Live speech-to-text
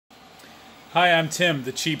Hi, I'm Tim,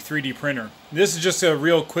 the Cheap 3D Printer. This is just a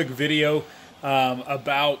real quick video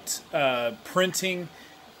about printing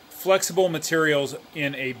flexible materials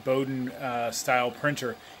in a Bowden style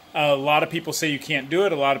printer. A lot of people say you can't do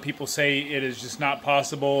it. A lot of people say it is just not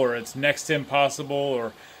possible, or it's next to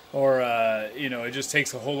impossible, or you know, it just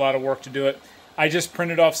takes a whole lot of work to do it. I just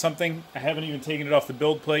printed off something. I haven't even taken it off the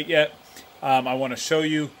build plate yet. I want to show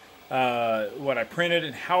you what I printed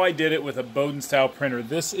and how I did it with a Bowden style printer.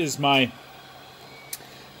 This is my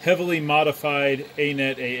heavily modified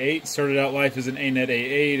Anet A8. Started out life as an Anet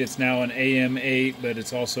A8. It's now an AM8, but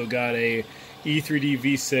it's also got a E3D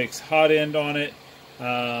V6 hot end on it,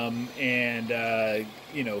 and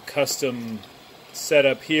you know, custom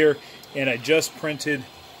setup here. And I just printed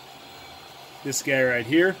this guy right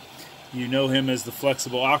here. You know him as the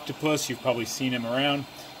flexible Octopus. You've probably seen him around.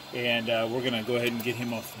 And we're going to go ahead and get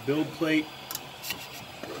him off the build plate.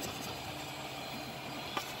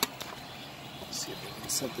 Let's see if we can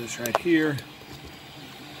set this right here.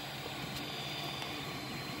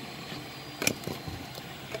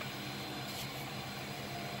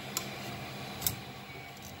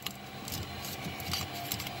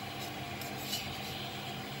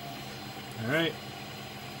 All right.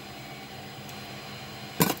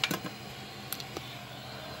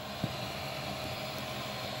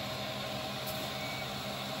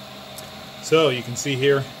 So you can see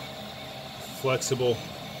here, flexible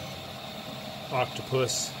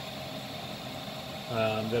Octopus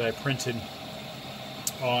that I printed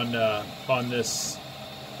on this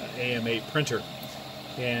AM8 printer,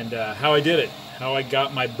 and how I did it, how I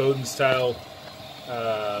got my Bowden style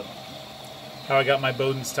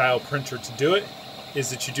printer to do it, is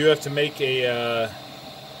that you do have to make a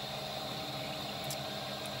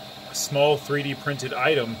small 3D printed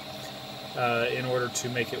item in order to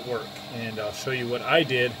make it work. And I'll show you what I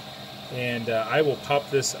did, and I will pop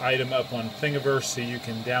this item up on Thingiverse so you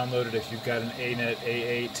can download it if you've got an Anet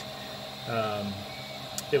A8.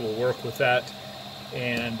 It will work with that,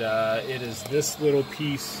 and it is this little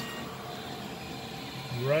piece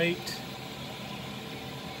right,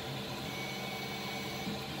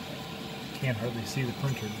 can't hardly see the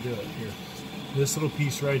printer to do it here, this little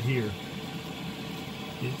piece right here.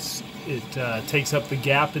 It takes up the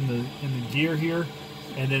gap in the gear here,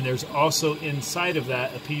 and then there's also inside of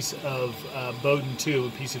that a piece of Bowden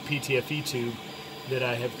tube, a piece of PTFE tube that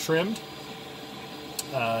I have trimmed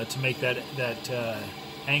to make that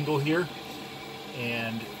angle here,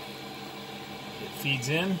 and it feeds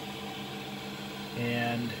in,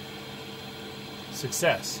 and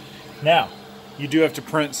success. Now you do have to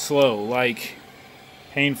print slow, like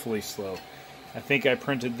painfully slow. I think I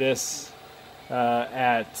printed this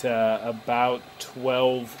at about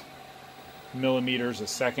 12 millimeters a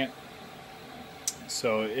second,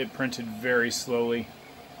 so it printed very slowly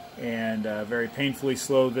and very painfully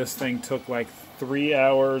slow. This thing took like 3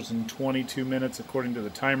 hours and 22 minutes according to the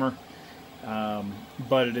timer,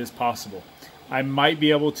 but it is possible. I might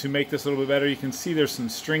be able to make this a little bit better. You can see there's some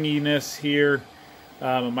stringiness here.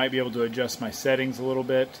 I might be able to adjust my settings a little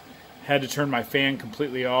bit. Had to turn my fan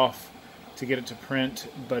completely off to get it to print,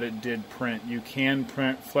 but it did print. You can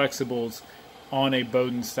print flexibles on a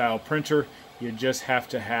Bowden style printer. You just have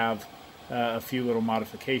to have a few little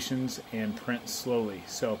modifications and print slowly.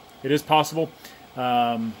 So it is possible.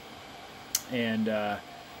 And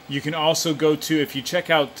you can also go to, if you check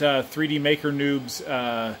out 3D Maker Noob's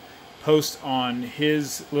post on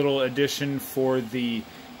his little addition for the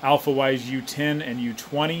AlphaWise U10 and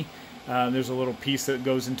U20, there's a little piece that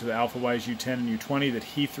goes into the AlphaWise U10 and U20 that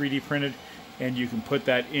he 3D printed, and you can put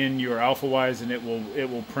that in your AlphaWise and it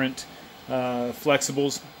will print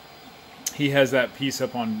flexibles. He has that piece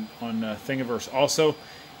up on Thingiverse also,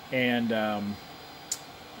 and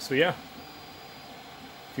so yeah,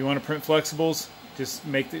 if you want to print flexibles, just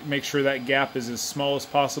make sure that gap is as small as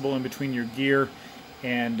possible in between your gear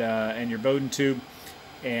and your Bowden tube,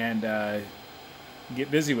 and get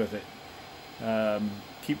busy with it.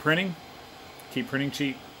 Keep printing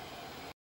cheap.